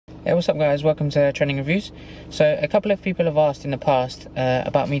Hey, what's up guys, welcome to Training Reviews. So a couple of people have asked in the past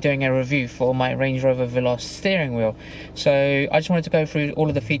about me doing a review for my Range Rover Velar steering wheel. So I just wanted to go through all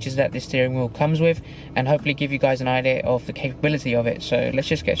of the features that this steering wheel comes with and hopefully give you guys an idea of the capability of it. So let's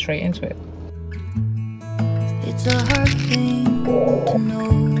just get straight into it. It's a hard thing to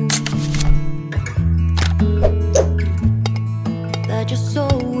know that your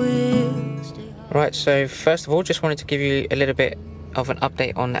soul will stay. Right, so first of all, just wanted to give you a little bit of an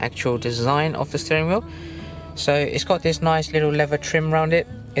update on the actual design of the steering wheel. So it's got this nice little leather trim around it.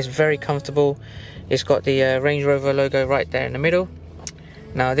 It's very comfortable. It's got the Range Rover logo right there in the middle.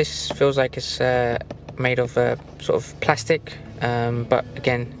 Now this feels like it's made of sort of plastic, but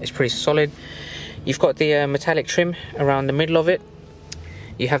again it's pretty solid. You've got the metallic trim around the middle of it.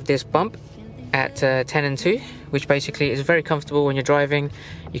 You have this bump at 10 and 2, which basically is very comfortable when you're driving.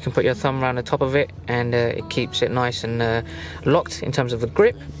 You can put your thumb around the top of it and it keeps it nice and locked in terms of the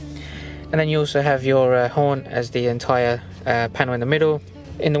grip. And then you also have your horn as the entire panel in the middle.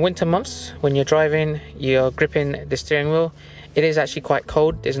 In the winter months when you're driving, you're gripping the steering wheel. It is actually quite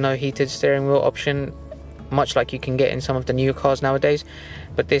cold. There's no heated steering wheel option, much like you can get in some of the newer cars nowadays,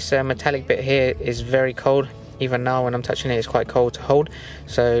 but this metallic bit here is very cold. Even now when I'm touching it, it's quite cold to hold,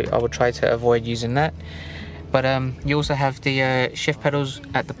 so I would try to avoid using that. But you also have the shift pedals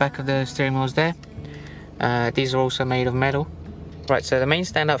at the back of the steering wheels there. These are also made of metal. Right, so the main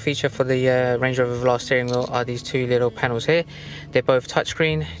standout feature for the Range Rover Velar steering wheel are these two little panels here. They're both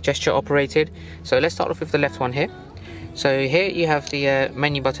touchscreen, gesture operated. So let's start off with the left one here. So here you have the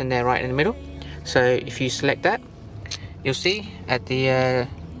menu button there right in the middle. So if you select that, you'll see at the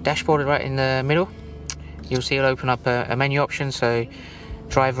dashboard right in the middle, you'll see it'll open up a menu option, so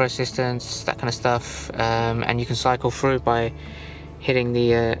driver assistance, that kind of stuff, and you can cycle through by hitting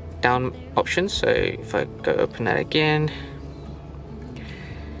the down options. So if I go open that again,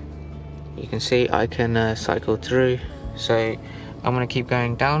 you can see I can cycle through. So I'm going to keep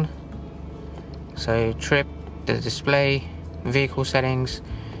going down. So trip, the display, vehicle settings,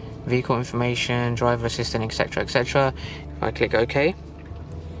 vehicle information, driver assistant, etc, etc. If I click OK,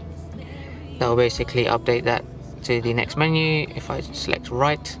 that will basically update that to the next menu. If I select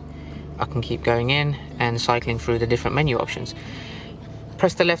right, I can keep going in and cycling through the different menu options.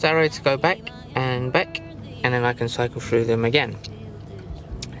 Press the left arrow to go back, and then I can cycle through them again.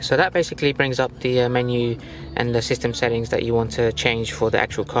 So that basically brings up the menu and the system settings that you want to change for the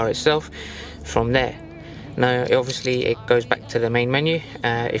actual car itself from there. Now obviously it goes back to the main menu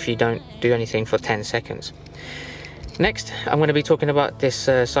if you don't do anything for 10 seconds. Next, I'm going to be talking about this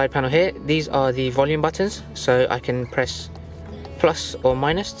side panel here. These are the volume buttons, so I can press plus or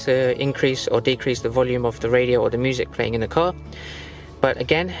minus to increase or decrease the volume of the radio or the music playing in the car. But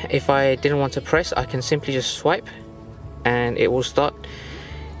again, if I didn't want to press, I can simply just swipe and it will start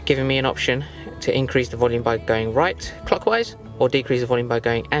giving me an option to increase the volume by going right clockwise or decrease the volume by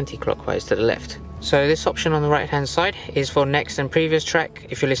going anti-clockwise to the left. So this option on the right hand side is for next and previous track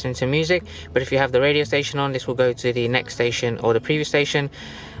if you're listening to music, but if you have the radio station on, this will go to the next station or the previous station.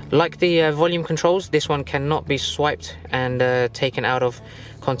 Like the volume controls, this one cannot be swiped and taken out of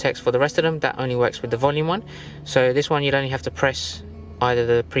context for the rest of them. That only works with the volume one. So this one you'd only have to press either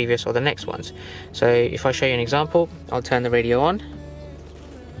the previous or the next ones. So if I show you an example, I'll turn the radio on.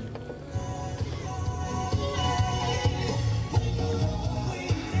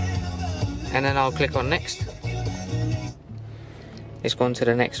 And then I'll click on next. It's gone to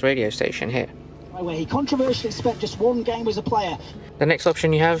the next radio station here. He controversially spent just one game as a player. The next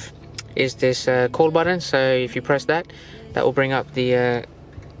option you have is this call button. So if you press that, that will bring up the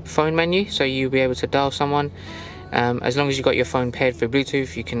phone menu. So you'll be able to dial someone. As long as you've got your phone paired for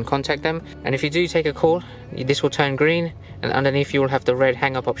Bluetooth, you can contact them. And if you do take a call, this will turn green, and underneath you will have the red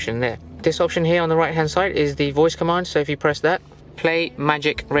hang up option there. This option here on the right hand side is the voice command. So if you press that, play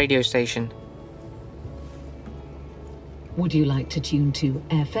Magic radio station. Would you like to tune to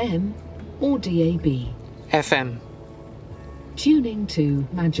FM or DAB? FM. Tuning to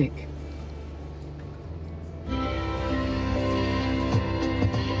Magic.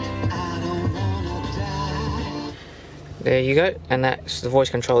 There you go, and that's the voice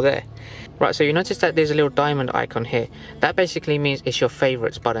control there. Right, so you notice that there's a little diamond icon here. That basically means it's your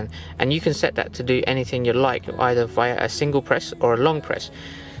favorites button, and you can set that to do anything you like, either via a single press or a long press.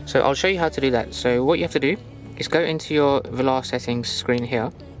 So I'll show you how to do that. So what you have to do is go into your Velar settings screen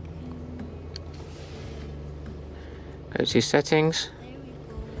here. Go to settings,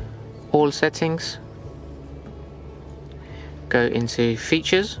 all settings, go into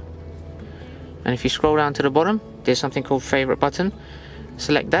features, and if you scroll down to the bottom, there's something called favorite button.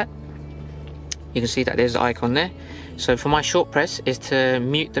 Select that. You can see that there's an icon there. So for my short press is to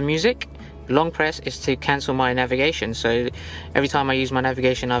mute the music, long press is to cancel my navigation. So every time I use my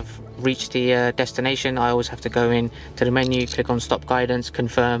navigation, I've reached the destination, I always have to go in to the menu, click on stop guidance,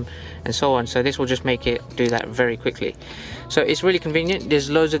 confirm, and so on. So this will just make it do that very quickly. So it's really convenient.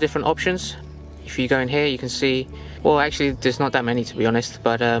 There's loads of different options. If you go in here, you can see, well, actually there's not that many, to be honest,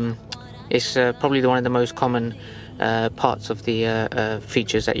 but it's probably one of the most common parts of the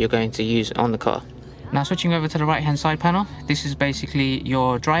features that you're going to use on the car. Now switching over to the right hand side panel, this is basically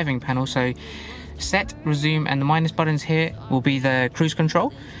your driving panel. So set, resume and the minus buttons here will be the cruise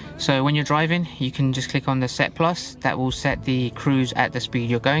control. So when you're driving, you can just click on the set plus. That will set the cruise at the speed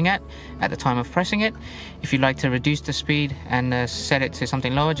you're going at the time of pressing it. If you'd like to reduce the speed and set it to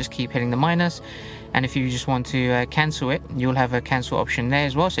something lower, just keep hitting the minus. And if you just want to cancel it, you'll have a cancel option there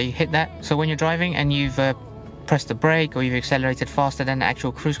as well, so you hit that. So when you're driving and you've pressed the brake or you've accelerated faster than the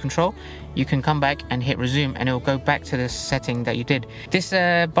actual cruise control, you can come back and hit resume and it will go back to the setting that you did. This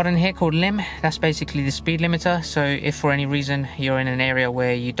button here called lim, that's basically the speed limiter. So if for any reason you're in an area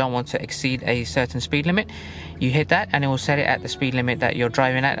where you don't want to exceed a certain speed limit, you hit that and it will set it at the speed limit that you're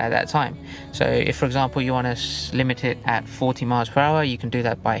driving at that time. So if for example you want to limit it at 40 miles per hour, you can do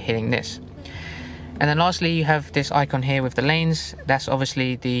that by hitting this. And then lastly, you have this icon here with the lanes. That's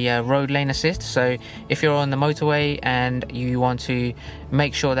obviously the road lane assist. So if you're on the motorway and you want to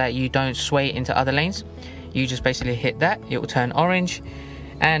make sure that you don't sway into other lanes, you just basically hit that. It will turn orange,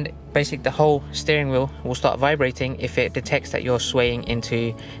 and basically the whole steering wheel will start vibrating if it detects that you're swaying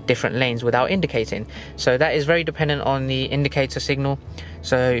into different lanes without indicating. So that is very dependent on the indicator signal.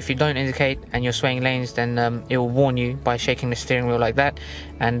 So if you don't indicate and you're swaying lanes, then it will warn you by shaking the steering wheel like that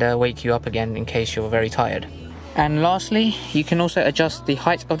and wake you up again in case you're very tired. And lastly, you can also adjust the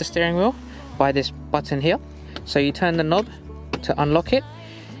height of the steering wheel by this button here. So you turn the knob to unlock it,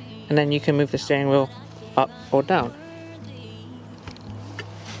 and then you can move the steering wheel up or down,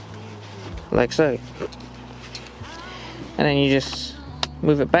 like so. And then you just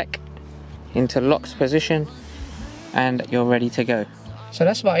move it back into locked position and you're ready to go. So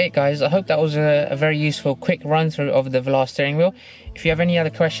that's about it, guys. I hope that was a very useful quick run through of the Velar steering wheel. If you have any other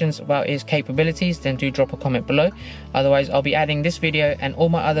questions about its capabilities, then do drop a comment below. Otherwise, I'll be adding this video and all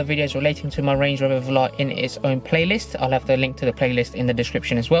my other videos relating to my Range Rover Velar in its own playlist. I'll have the link to the playlist in the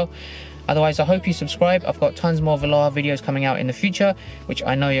description as well. Otherwise, I hope you subscribe. I've got tons more Velar videos coming out in the future, which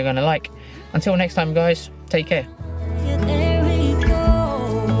I know you're going to like. Until next time, guys, take care.